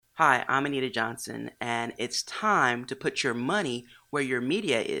Hi, I'm Anita Johnson, and it's time to put your money where your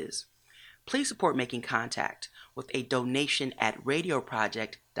media is. Please support Making Contact with a donation at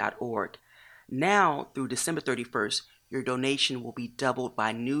radioproject.org. Now, through December 31st, your donation will be doubled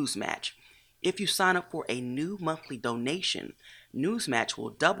by Newsmatch. If you sign up for a new monthly donation, Newsmatch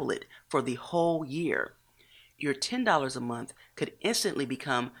will double it for the whole year. Your $10 a month could instantly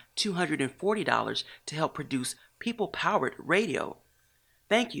become $240 to help produce people-powered radio.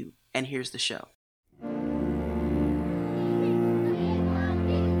 Thank you, and here's the show.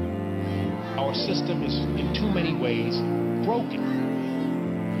 Our system is, in too many ways,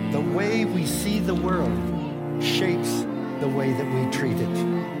 broken. The way we see the world shapes the way that we treat it.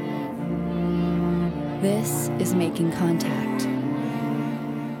 This is Making Contact.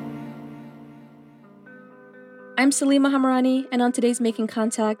 I'm Salima Hamarani, and on today's Making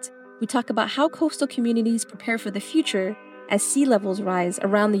Contact, we talk about how coastal communities prepare for the future as sea levels rise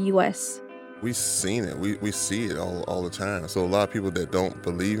around the U.S. We've seen it. We see it all the time. So a lot of people that don't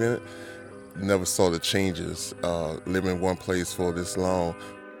believe in it never saw the changes living in one place for this long.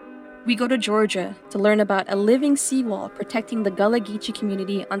 We go to Georgia to learn about a living seawall protecting the Gullah Geechee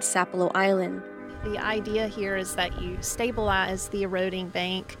community on Sapelo Island. The idea here is that you stabilize the eroding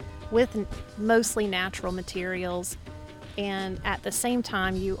bank with mostly natural materials, and at the same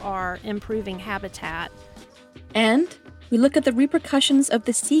time you are improving habitat. And we look at the repercussions of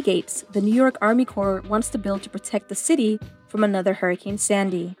the sea gates the New York Army Corps wants to build to protect the city from another Hurricane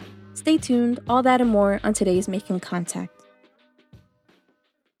Sandy. Stay tuned, all that and more on today's Making Contact.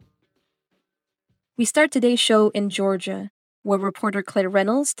 We start today's show in Georgia, where reporter Claire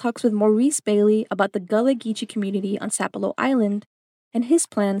Reynolds talks with Maurice Bailey about the Gullah Geechee community on Sapelo Island and his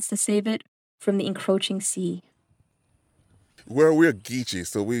plans to save it from the encroaching sea. Well, we're Geechee,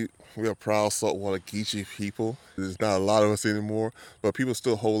 so we're proud saltwater Geechee people. There's not a lot of us anymore, but people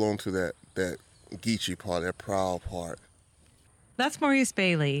still hold on to that Geechee part, that proud part. That's Maurice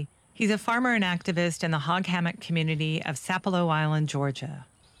Bailey. He's a farmer and activist in the hog hammock community of Sapelo Island, Georgia.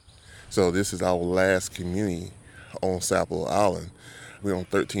 So this is our last community on Sapelo Island. We're on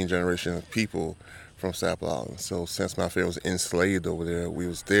 13 generation of people from Sapelo Island. So since my family was enslaved over there, we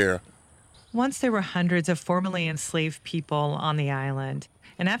was there. Once there were hundreds of formerly enslaved people on the island.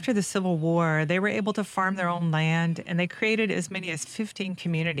 And after the Civil War, they were able to farm their own land, and they created as many as 15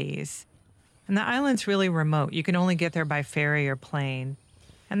 communities. And the island's really remote. You can only get there by ferry or plane.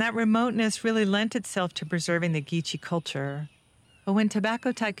 And that remoteness really lent itself to preserving the Geechee culture. But when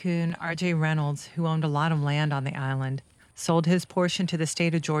tobacco tycoon R.J. Reynolds, who owned a lot of land on the island, sold his portion to the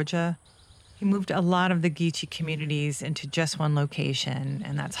state of Georgia, he moved a lot of the Geechee communities into just one location,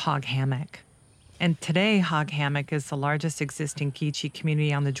 and that's Hog Hammock. And today, Hog Hammock is the largest existing Geechee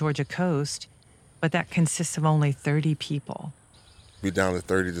community on the Georgia coast, but that consists of only 30 people. We're down to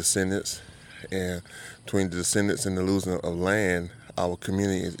 30 descendants, and between the descendants and the losing of land, our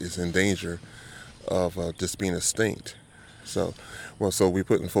community is in danger of just being extinct. So we're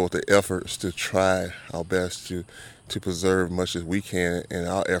putting forth the efforts to try our best to preserve much as we can in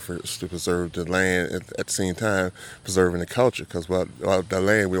our efforts to preserve the land, at the same time preserving the culture, because without the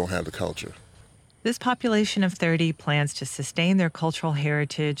land, we don't have the culture. This population of 30 plans to sustain their cultural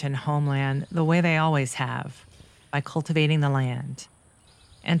heritage and homeland the way they always have, by cultivating the land.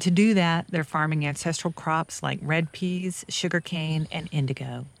 And to do that, they're farming ancestral crops like red peas, sugarcane, and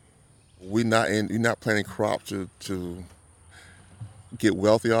indigo. We're not planting crops to get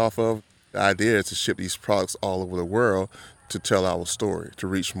wealthy off of. The idea is to ship these products all over the world to tell our story, to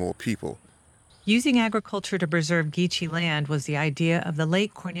reach more people. Using agriculture to preserve Geechee land was the idea of the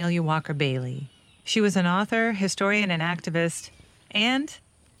late Cornelia Walker Bailey. She was an author, historian, and activist, and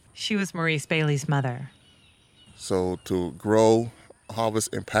she was Maurice Bailey's mother. So to grow,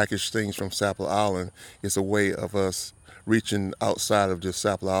 harvest, and package things from Sapelo Island is a way of us reaching outside of just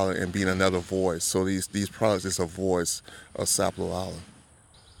Sapelo Island and being another voice. So these products is a voice of Sapelo Island.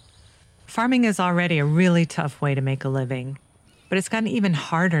 Farming is already a really tough way to make a living, but it's gotten even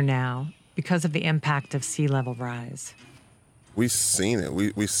harder now because of the impact of sea level rise. We've seen it.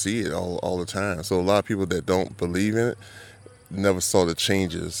 We see it all the time. So a lot of people that don't believe in it never saw the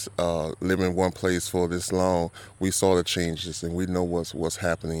changes. Living in one place for this long, we saw the changes, and we know what's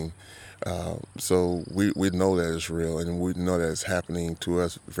happening. So we know that it's real, and we know that it's happening to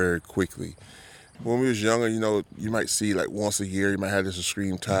us very quickly. When we was younger, you might see like once a year, you might have this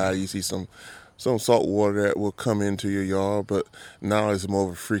extreme tide. You see some salt water that will come into your yard, but now it's more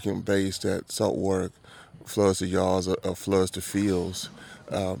of a frequent base that salt water floods the yards or floods the fields.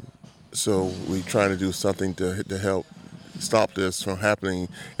 So we're trying to do something to help stop this from happening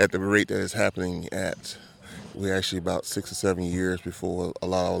at the rate that it's happening at. We're actually about 6 or 7 years before a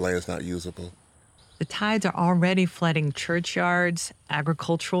lot of our land is not usable. The tides are already flooding churchyards,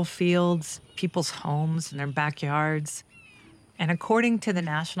 agricultural fields, people's homes and their backyards. And according to the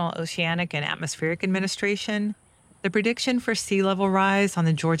National Oceanic and Atmospheric Administration, the prediction for sea level rise on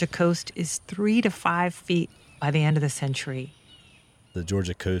the Georgia coast is 3 to 5 feet by the end of the century. The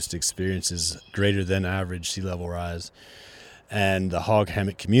Georgia coast experiences greater than average sea level rise. And the hog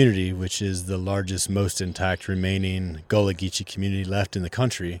hammock community, which is the largest, most intact remaining Gullah Geechee community left in the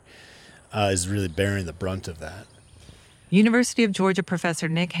country, is really bearing the brunt of that. University of Georgia professor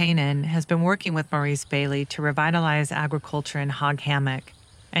Nick Hainan has been working with Maurice Bailey to revitalize agriculture in hog hammock,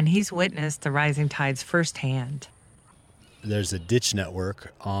 and he's witnessed the rising tides firsthand. There's a ditch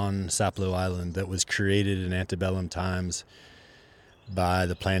network on Sapelo Island that was created in antebellum times by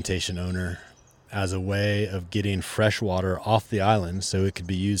the plantation owner as a way of getting fresh water off the island so it could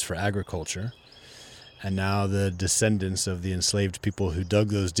be used for agriculture. And now the descendants of the enslaved people who dug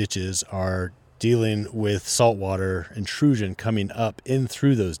those ditches are dealing with saltwater intrusion coming up in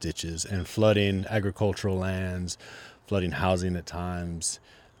through those ditches and flooding agricultural lands, flooding housing at times,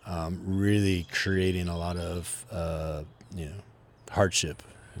 really creating a lot of hardship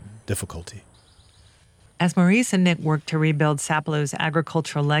and difficulty. As Maurice and Nick work to rebuild Sapelo's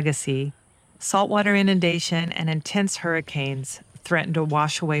agricultural legacy, saltwater inundation and intense hurricanes threatened to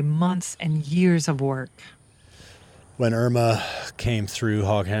wash away months and years of work. When Irma came through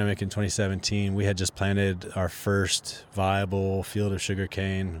Hog Hammock in 2017, we had just planted our first viable field of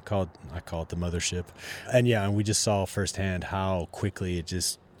sugarcane. I call it the mothership. And we just saw firsthand how quickly it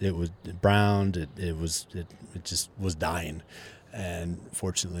was browned. It just was dying. And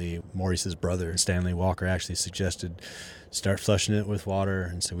fortunately, Maurice's brother, Stanley Walker, actually suggested start flushing it with water.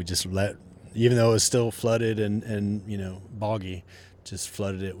 And so we just even though it was still flooded and boggy, just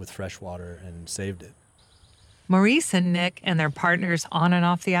flooded it with fresh water and saved it. Maurice and Nick and their partners on and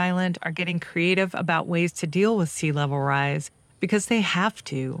off the island are getting creative about ways to deal with sea level rise because they have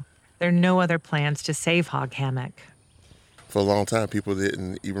to. There are no other plans to save Hog Hammock. For a long time, people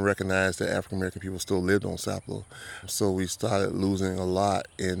didn't even recognize that African American people still lived on Sapelo. So we started losing a lot.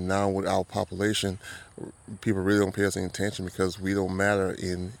 And now with our population, people really don't pay us any attention because we don't matter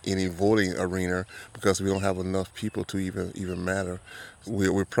in any voting arena because we don't have enough people to even matter.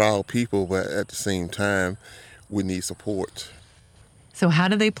 We're proud people, but at the same time, we need support. So how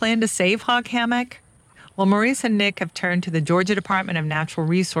do they plan to save Hog Hammock? Well, Maurice and Nick have turned to the Georgia Department of Natural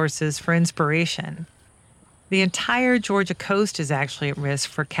Resources for inspiration. The entire Georgia coast is actually at risk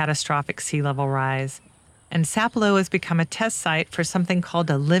for catastrophic sea level rise, and Sapelo has become a test site for something called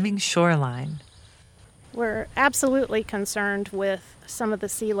a living shoreline. We're absolutely concerned with some of the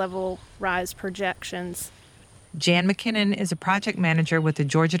sea level rise projections. Jan McKinnon is a project manager with the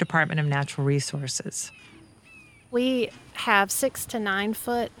Georgia Department of Natural Resources. We have 6 to 9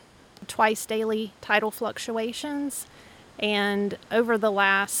 foot twice daily tidal fluctuations, and over the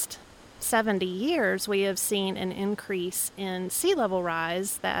last 70 years, we have seen an increase in sea level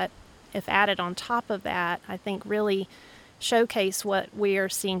rise that, if added on top of that, I think really showcase what we are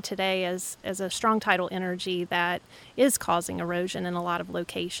seeing today as a strong tidal energy that is causing erosion in a lot of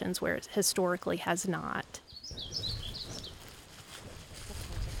locations where it historically has not.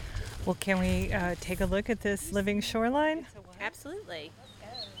 Well, can we take a look at this living shoreline? Absolutely.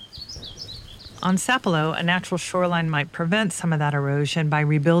 On Sapelo, a natural shoreline might prevent some of that erosion by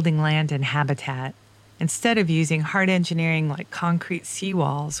rebuilding land and habitat, instead of using hard engineering like concrete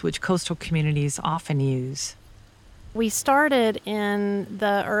seawalls, which coastal communities often use. We started in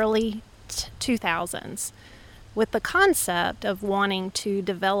the early 2000s with the concept of wanting to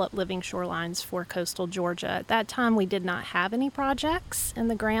develop living shorelines for coastal Georgia. At that time, we did not have any projects in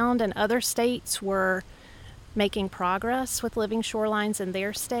the ground, and other states were making progress with living shorelines in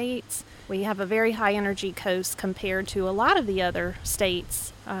their states. We have a very high energy coast compared to a lot of the other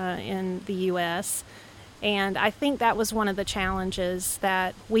states in the U.S. And I think that was one of the challenges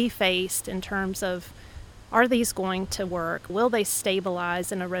that we faced in terms of, are these going to work? Will they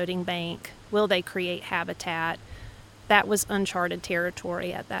stabilize an eroding bank? Will they create habitat? That was uncharted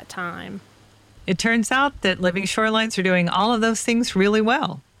territory at that time. It turns out that living shorelines are doing all of those things really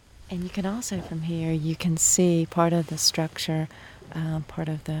well. And you can also, from here, you can see part of the structure, part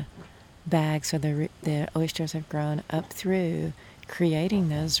of the bags where the oysters have grown up through, creating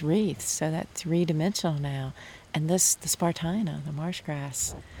those wreaths. So that's three-dimensional now. And the spartina, the marsh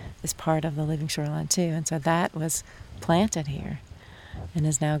grass, is part of the living shoreline too. And so that was planted here and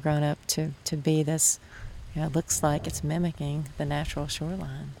has now grown up to be this, it looks like it's mimicking the natural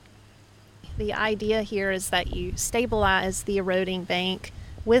shoreline. The idea here is that you stabilize the eroding bank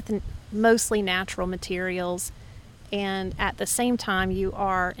with mostly natural materials, and at the same time you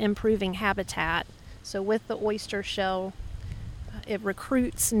are improving habitat. So with the oyster shell, it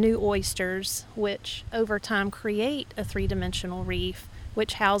recruits new oysters, which over time create a three-dimensional reef,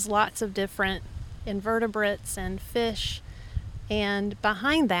 which house lots of different invertebrates and fish. And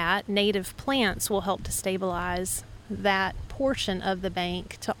behind that, native plants will help to stabilize that portion of the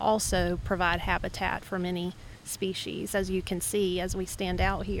bank to also provide habitat for many species, as you can see as we stand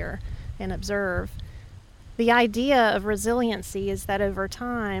out here and observe. The idea of resiliency is that over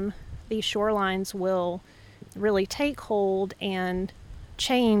time, these shorelines will really take hold and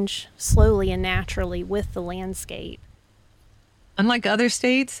change slowly and naturally with the landscape. Unlike other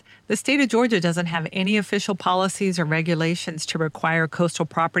states, the state of Georgia doesn't have any official policies or regulations to require coastal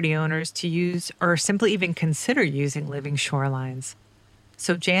property owners to use or simply even consider using living shorelines.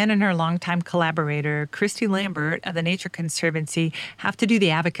 So Jan and her longtime collaborator, Christy Lambert of the Nature Conservancy, have to do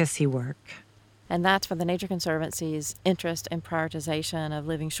the advocacy work. And that's for the Nature Conservancy's interest in prioritization of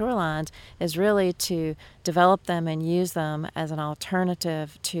living shorelines, is really to develop them and use them as an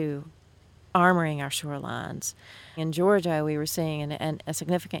alternative to armoring our shorelines. In Georgia, we were seeing a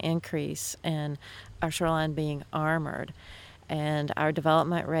significant increase in our shoreline being armored. And our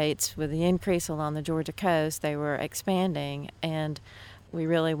development rates, with the increase along the Georgia coast, they were expanding, and we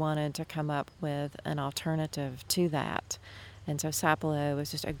really wanted to come up with an alternative to that. And so Sapelo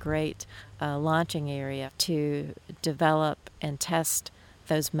was just a great launching area to develop and test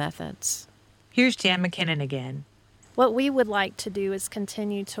those methods. Here's Jan McKinnon again. What we would like to do is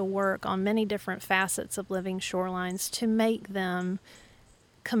continue to work on many different facets of living shorelines to make them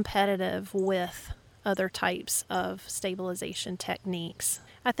competitive with other types of stabilization techniques.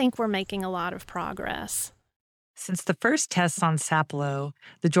 I think we're making a lot of progress. Since the first tests on Sapelo,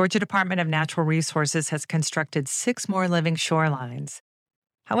 the Georgia Department of Natural Resources has constructed 6 more living shorelines.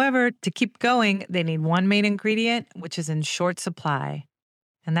 However, to keep going, they need one main ingredient, which is in short supply,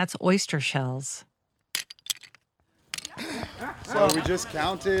 and that's oyster shells. So we just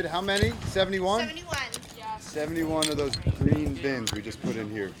counted how many? 71? 71. 71 of those green bins we just put in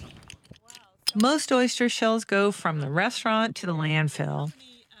here. Most oyster shells go from the restaurant to the landfill.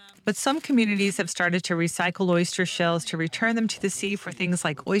 But some communities have started to recycle oyster shells to return them to the sea for things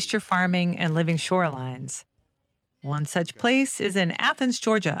like oyster farming and living shorelines. One such place is in Athens,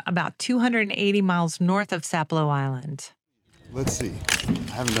 Georgia, about 280 miles north of Sapelo Island. Let's see.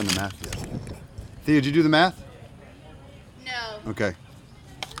 I haven't done the math yet. Thea, did you do the math? No. Okay.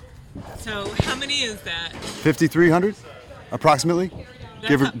 So how many is that? 5,300, approximately.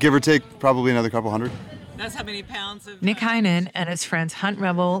 Give or take probably another couple hundred. That's how many pounds of... Nick Heinen and his friends Hunt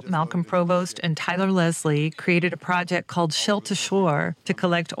Rebel, Malcolm Provost, and Tyler Leslie created a project called Shell to Shore to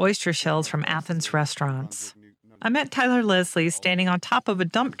collect oyster shells from Athens restaurants. I met Tyler Leslie standing on top of a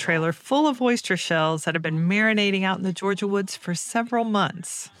dump trailer full of oyster shells that have been marinating out in the Georgia woods for several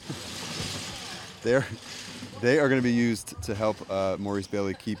months. They are going to be used to help Maurice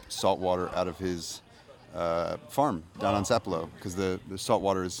Bailey keep salt water out of his farm down on Sapelo, because the salt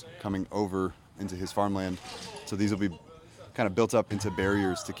water is coming over into his farmland. So these will be kind of built up into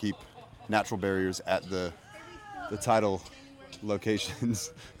barriers to keep natural barriers at the tidal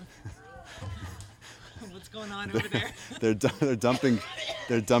locations. What's going on over there? They're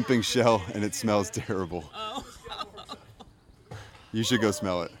dumping shell, and it smells terrible. Oh. You should go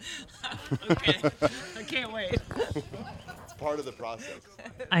smell it. Okay. I can't wait. It's part of the process.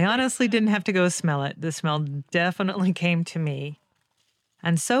 I honestly didn't have to go smell it. The smell definitely came to me.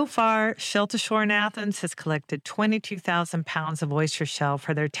 And so far, Shell to Shore in Athens has collected 22,000 pounds of oyster shell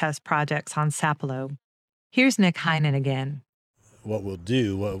for their test projects on Sapelo. Here's Nick Heinen again. What we'll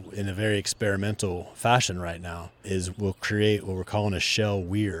do, in a very experimental fashion right now, is we'll create what we're calling a shell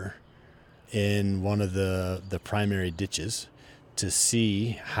weir in one of the primary ditches to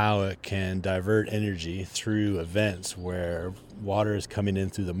see how it can divert energy through events where water is coming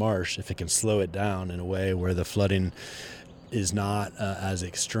in through the marsh, if it can slow it down in a way where the flooding is not as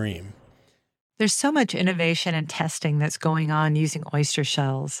extreme. There's so much innovation and testing that's going on using oyster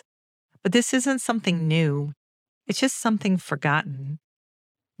shells. But this isn't something new. It's just something forgotten.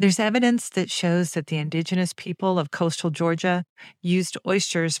 There's evidence that shows that the indigenous people of coastal Georgia used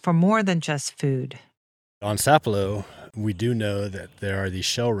oysters for more than just food. On Sapelo, we do know that there are these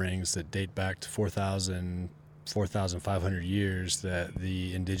shell rings that date back to 4,500 years that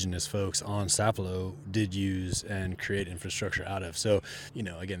the indigenous folks on Sapelo did use and create infrastructure out of. So,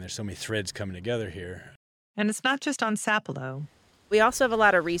 again, there's so many threads coming together here. And it's not just on Sapelo. We also have a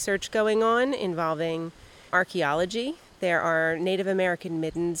lot of research going on involving archaeology. There are Native American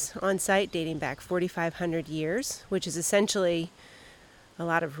middens on site dating back 4,500 years, which is essentially a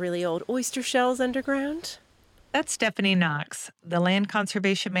lot of really old oyster shells underground. That's Stephanie Knox, the land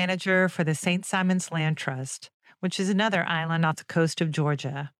conservation manager for the St. Simons Land Trust, which is another island off the coast of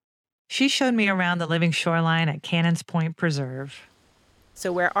Georgia. She showed me around the living shoreline at Cannons Point Preserve.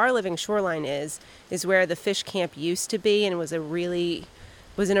 So where our living shoreline is where the fish camp used to be, and was an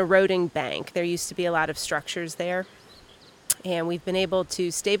eroding bank. There used to be a lot of structures there. And we've been able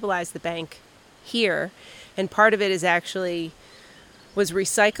to stabilize the bank here. And part of it was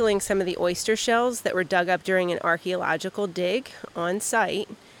recycling some of the oyster shells that were dug up during an archaeological dig on site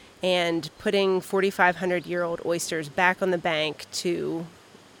and putting 4,500-year-old oysters back on the bank to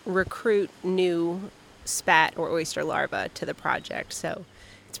recruit new spat or oyster larvae to the project. So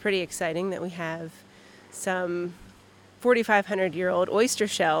it's pretty exciting that we have some 4,500-year-old oyster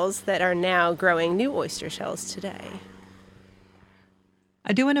shells that are now growing new oyster shells today.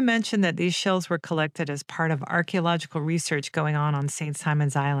 I do want to mention that these shells were collected as part of archaeological research going on St.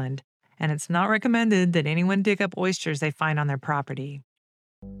 Simons Island, and it's not recommended that anyone dig up oysters they find on their property.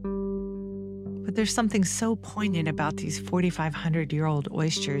 But there's something so poignant about these 4,500-year-old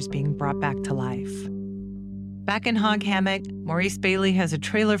oysters being brought back to life. Back in Hog Hammock, Maurice Bailey has a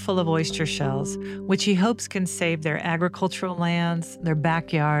trailer full of oyster shells, which he hopes can save their agricultural lands, their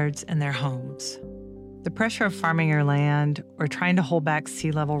backyards, and their homes. The pressure of farming your land, or trying to hold back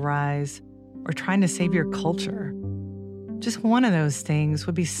sea level rise, or trying to save your culture. Just one of those things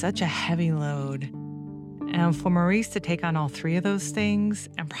would be such a heavy load. And for Maurice to take on all three of those things,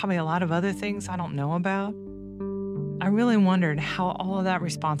 and probably a lot of other things I don't know about, I really wondered how all of that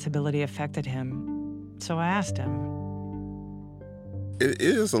responsibility affected him. So I asked him. It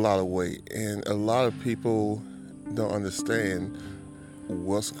is a lot of weight, and a lot of people don't understand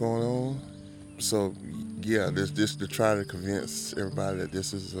what's going on. So, yeah, there's just to try to convince everybody that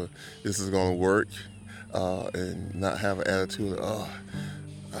this is going to work, and not have an attitude of,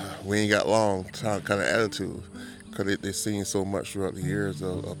 we ain't got long kind of attitude, because they've seen so much throughout the years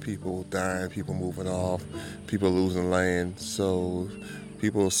of people dying, people moving off, people losing land. So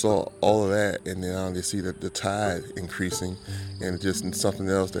people saw all of that, and now they see that the tide increasing, and just something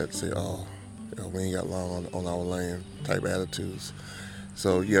else that say, we ain't got long on our land type attitudes.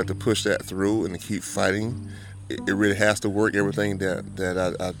 So you have to push that through and to keep fighting. It really has to work. Everything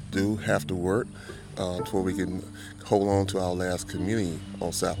that I do have to work before we can hold on to our last community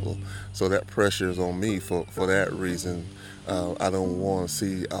on Sapelo. So that pressure is on me for that reason. I don't want to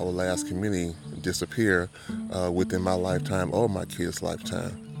see our last community disappear within my lifetime or my kids'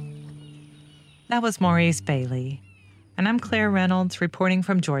 lifetime. That was Maurice Bailey. And I'm Claire Reynolds reporting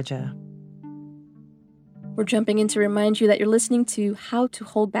from Georgia. We're jumping in to remind you that you're listening to How to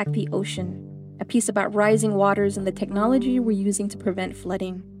Hold Back the Ocean, a piece about rising waters and the technology we're using to prevent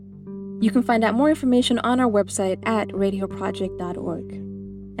flooding. You can find out more information on our website at radioproject.org.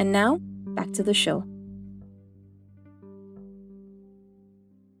 And now, back to the show.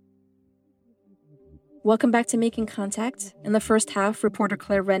 Welcome back to Making Contact. In the first half, reporter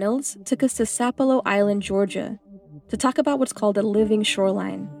Claire Reynolds took us to Sapelo Island, Georgia, to talk about what's called a living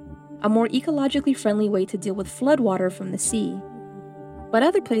shoreline, a more ecologically friendly way to deal with floodwater from the sea. But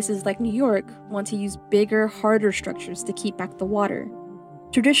other places like New York want to use bigger, harder structures to keep back the water,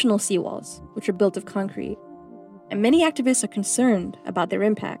 traditional seawalls, which are built of concrete. And many activists are concerned about their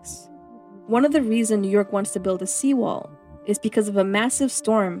impacts. One of the reasons New York wants to build a seawall is because of a massive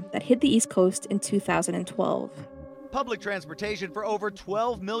storm that hit the East Coast in 2012. Public transportation for over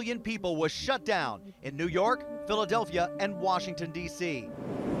 12 million people was shut down in New York, Philadelphia, and Washington, D.C.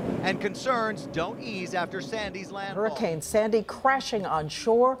 And concerns don't ease after Sandy's landfall. Hurricane Sandy crashing on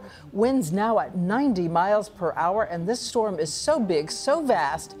shore, winds now at 90 miles per hour, and this storm is so big, so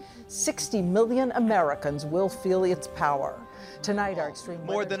vast, 60 million Americans will feel its power. Tonight, our extreme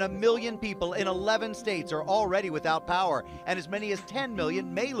More than 1 million people in 11 states are already without power, and as many as 10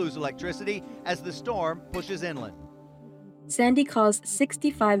 million may lose electricity as the storm pushes inland. Sandy caused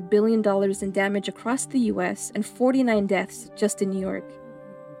 $65 billion in damage across the U.S. and 49 deaths just in New York.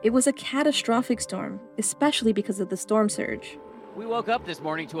 It was a catastrophic storm, especially because of the storm surge. We woke up this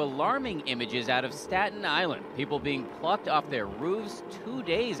morning to alarming images out of Staten Island, people being plucked off their roofs 2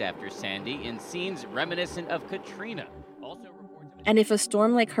 days after Sandy in scenes reminiscent of Katrina. And if a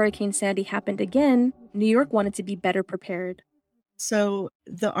storm like Hurricane Sandy happened again, New York wanted to be better prepared. So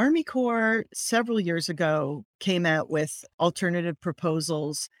the Army Corps several years ago came out with alternative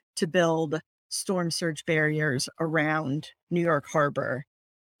proposals to build storm surge barriers around New York Harbor.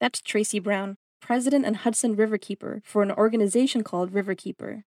 That's Tracy Brown, president and Hudson Riverkeeper for an organization called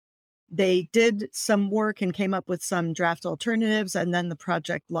Riverkeeper. They did some work and came up with some draft alternatives, and then the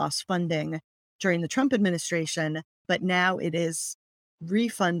project lost funding during the Trump administration, but now it is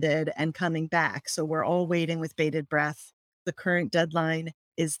refunded and coming back. So we're all waiting with bated breath. The current deadline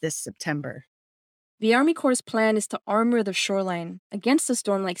is this September. The Army Corps' plan is to armor the shoreline against a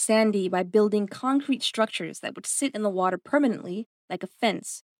storm like Sandy by building concrete structures that would sit in the water permanently, like a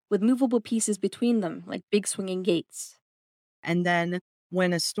fence, with movable pieces between them, like big swinging gates. And then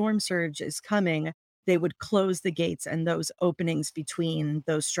when a storm surge is coming, they would close the gates, and those openings between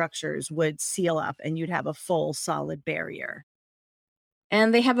those structures would seal up, and you'd have a full solid barrier.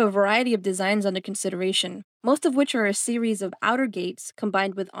 And they have a variety of designs under consideration, most of which are a series of outer gates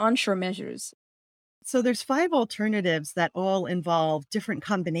combined with onshore measures. So there's 5 alternatives that all involve different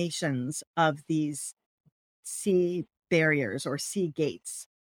combinations of these sea barriers or sea gates.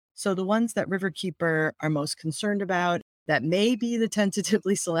 So the ones that Riverkeeper are most concerned about, that may be the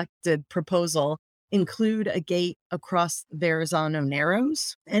tentatively selected proposal, include a gate across Verrazano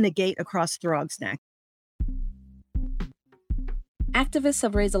Narrows and a gate across Throgs Neck. Activists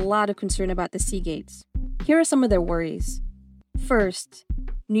have raised a lot of concern about the sea gates. Here are some of their worries. First,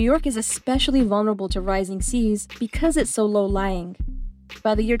 New York is especially vulnerable to rising seas because it's so low-lying.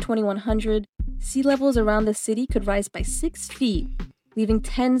 By the year 2100, sea levels around the city could rise by 6 feet, leaving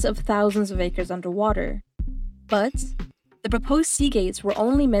tens of thousands of acres underwater. But the proposed sea gates were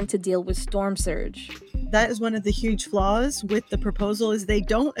only meant to deal with storm surge. That is one of the huge flaws with the proposal, is they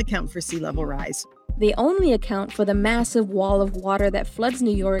don't account for sea level rise. They only account for the massive wall of water that floods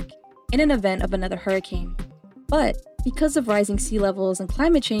New York in an event of another hurricane. But because of rising sea levels and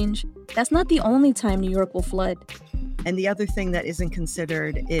climate change, that's not the only time New York will flood. And the other thing that isn't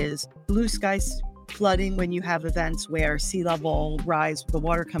considered is blue sky flooding when you have events where sea level rise, the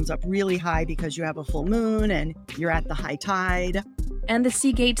water comes up really high because you have a full moon and you're at the high tide. And the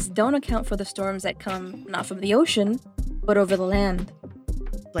sea gates don't account for the storms that come not from the ocean, but over the land.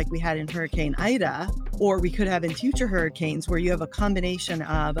 Like we had in Hurricane Ida, or we could have in future hurricanes where you have a combination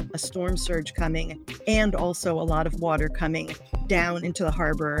of a storm surge coming and also a lot of water coming down into the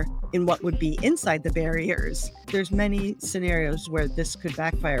harbor in what would be inside the barriers. There's many scenarios where this could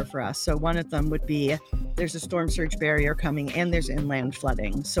backfire for us. So one of them would be there's a storm surge barrier coming and there's inland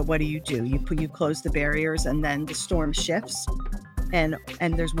flooding. So what do? You close the barriers and then the storm shifts and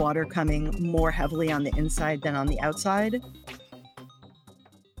there's water coming more heavily on the inside than on the outside.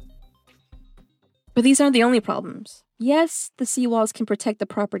 But these aren't the only problems. Yes, the seawalls can protect the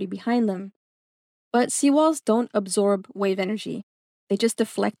property behind them, but seawalls don't absorb wave energy. They just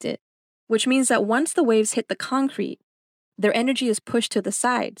deflect it, which means that once the waves hit the concrete, their energy is pushed to the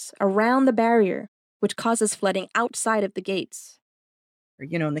sides, around the barrier, which causes flooding outside of the gates.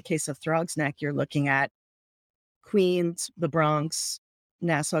 In the case of Throgs Neck, you're looking at Queens, the Bronx,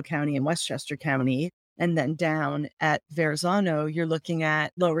 Nassau County, and Westchester County. And then down at Verrazano, you're looking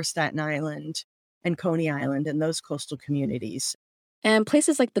at Lower Staten Island and Coney Island and those coastal communities. And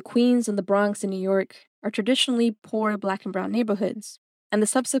places like the Queens and the Bronx in New York are traditionally poor Black and brown neighborhoods. And the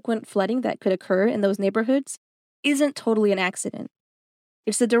subsequent flooding that could occur in those neighborhoods isn't totally an accident.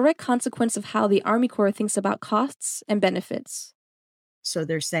 It's the direct consequence of how the Army Corps thinks about costs and benefits. So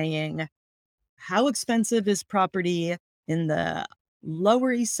they're saying, how expensive is property in the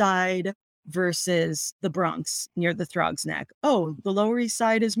Lower East Side versus the Bronx near the Throgs Neck? Oh, the Lower East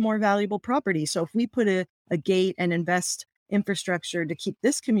Side is more valuable property. So if we put a gate and invest infrastructure to keep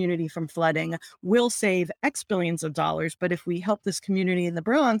this community from flooding, we'll save X billions of dollars. But if we help this community in the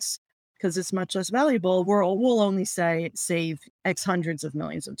Bronx, because it's much less valuable, we'll only save X hundreds of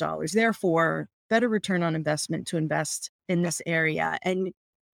millions of dollars. Therefore, better return on investment to invest in this area. And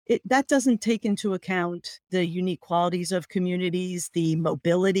that doesn't take into account the unique qualities of communities, the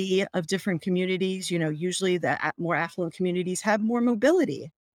mobility of different communities. Usually the more affluent communities have more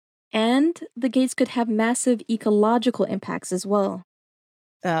mobility. And the gates could have massive ecological impacts as well.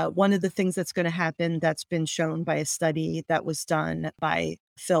 One of the things that's going to happen that's been shown by a study that was done by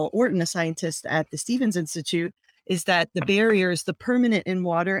Phil Orton, a scientist at the Stevens Institute, is that the barriers, the permanent in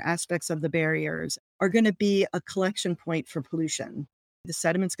water aspects of the barriers, are going to be a collection point for pollution. The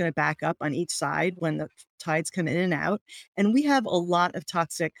sediment's going to back up on each side when the tides come in and out. And we have a lot of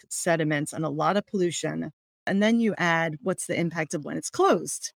toxic sediments and a lot of pollution. And then you add what's the impact of when it's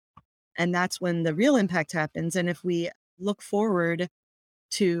closed. And that's when the real impact happens. And if we look forward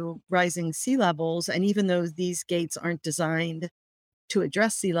to rising sea levels, and even though these gates aren't designed to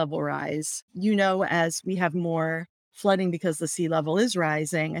address sea level rise, as we have more flooding because the sea level is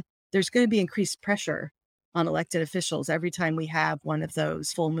rising, there's going to be increased pressure on elected officials every time we have one of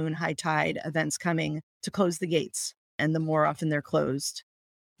those full moon high tide events coming to close the gates. And the more often they're closed,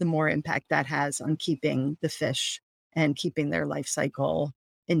 the more impact that has on keeping the fish and keeping their life cycle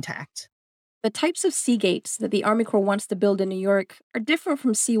intact. The types of sea gates that the Army Corps wants to build in New York are different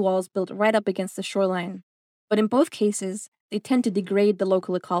from seawalls built right up against the shoreline. But in both cases, they tend to degrade the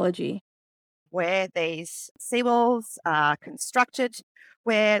local ecology. Where these seawalls are constructed,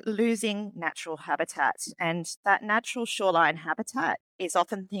 we're losing natural habitat. And that natural shoreline habitat is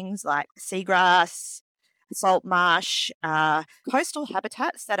often things like seagrass, salt marsh, coastal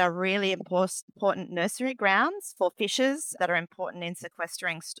habitats that are really important nursery grounds for fishes that are important in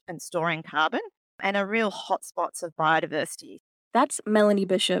sequestering and storing carbon and are real hotspots of biodiversity. That's Melanie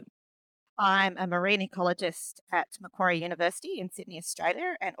Bishop. I'm a marine ecologist at Macquarie University in Sydney,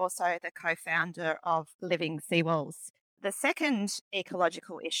 Australia, and also the co-founder of Living Seawalls. The second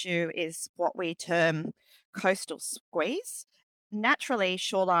ecological issue is what we term coastal squeeze. Naturally,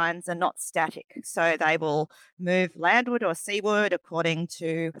 shorelines are not static, so they will move landward or seaward according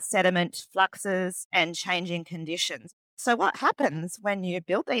to sediment fluxes and changing conditions. So what happens when you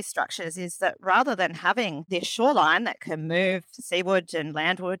build these structures is that rather than having this shoreline that can move seaward and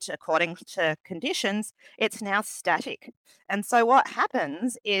landward according to conditions, it's now static. And so what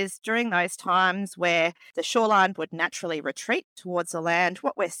happens is during those times where the shoreline would naturally retreat towards the land,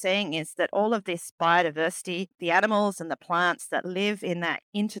 what we're seeing is that all of this biodiversity, the animals and the plants that live in that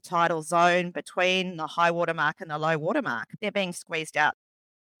intertidal zone between the high water mark and the low water mark, they're being squeezed out.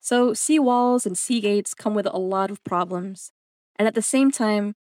 So, seawalls and sea gates come with a lot of problems. And at the same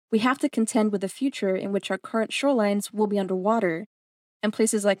time, we have to contend with a future in which our current shorelines will be underwater, and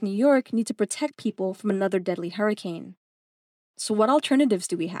places like New York need to protect people from another deadly hurricane. So, what alternatives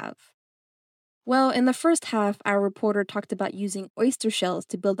do we have? Well, in the first half, our reporter talked about using oyster shells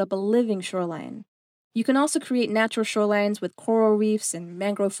to build up a living shoreline. You can also create natural shorelines with coral reefs and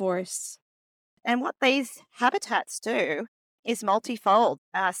mangrove forests. And what these habitats do is multifold.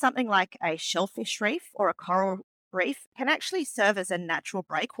 Something like a shellfish reef or a coral reef can actually serve as a natural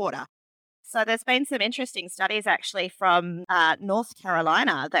breakwater. So there's been some interesting studies actually from North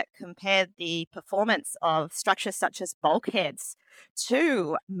Carolina that compared the performance of structures such as bulkheads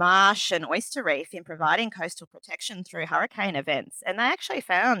to marsh and oyster reef in providing coastal protection through hurricane events. And they actually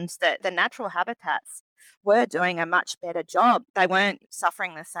found that the natural habitats were doing a much better job. They weren't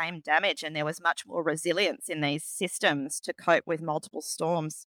suffering the same damage, and there was much more resilience in these systems to cope with multiple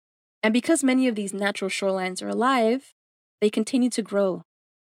storms. And because many of these natural shorelines are alive, they continue to grow.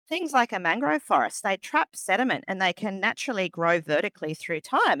 Things like a mangrove forest, they trap sediment and they can naturally grow vertically through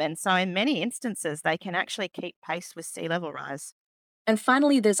time. And so in many instances, they can actually keep pace with sea level rise. And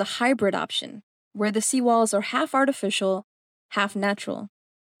finally, there's a hybrid option, where the seawalls are half artificial, half natural.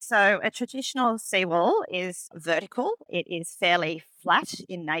 So a traditional seawall is vertical. It is fairly flat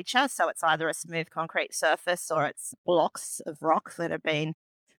in nature. So it's either a smooth concrete surface or it's blocks of rock that have been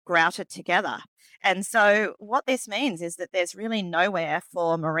grouted together. And so what this means is that there's really nowhere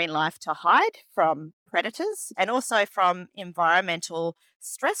for marine life to hide from predators and also from environmental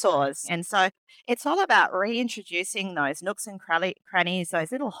stressors. And so it's all about reintroducing those nooks and crannies,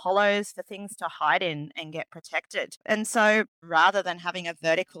 those little hollows for things to hide in and get protected. And so rather than having a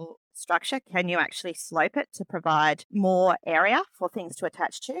vertical structure, can you actually slope it to provide more area for things to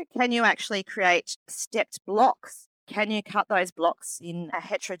attach to? Can you actually create stepped blocks? Can you cut those blocks in a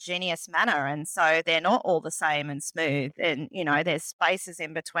heterogeneous manner? And so they're not all the same and smooth. And, there's spaces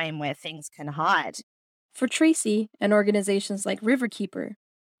in between where things can hide. For Tracy and organizations like Riverkeeper,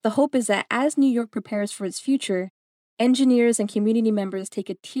 the hope is that as New York prepares for its future, engineers and community members take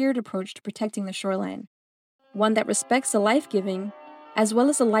a tiered approach to protecting the shoreline, one that respects the life-giving as well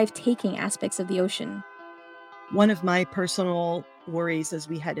as the life-taking aspects of the ocean. One of my personal worries as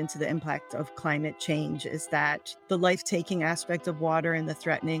we head into the impact of climate change is that the life-taking aspect of water and the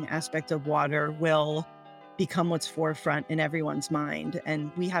threatening aspect of water will become what's forefront in everyone's mind. And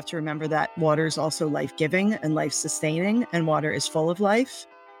we have to remember that water is also life-giving and life-sustaining, and water is full of life,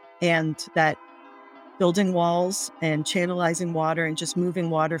 and that building walls and channelizing water and just moving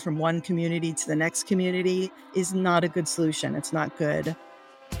water from one community to the next community is not a good solution. It's not good.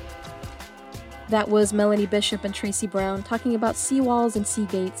 That was Melanie Bishop and Tracy Brown talking about seawalls and sea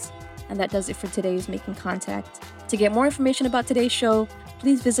gates. And that does it for today's Making Contact. To get more information about today's show,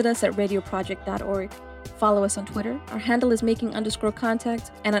 please visit us at radioproject.org. Follow us on Twitter. Our handle is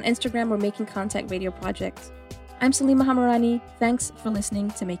making_contact. And on Instagram, we're Making Contact Radio Project. I'm Salima Hamarani. Thanks for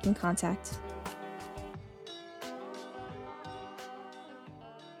listening to Making Contact.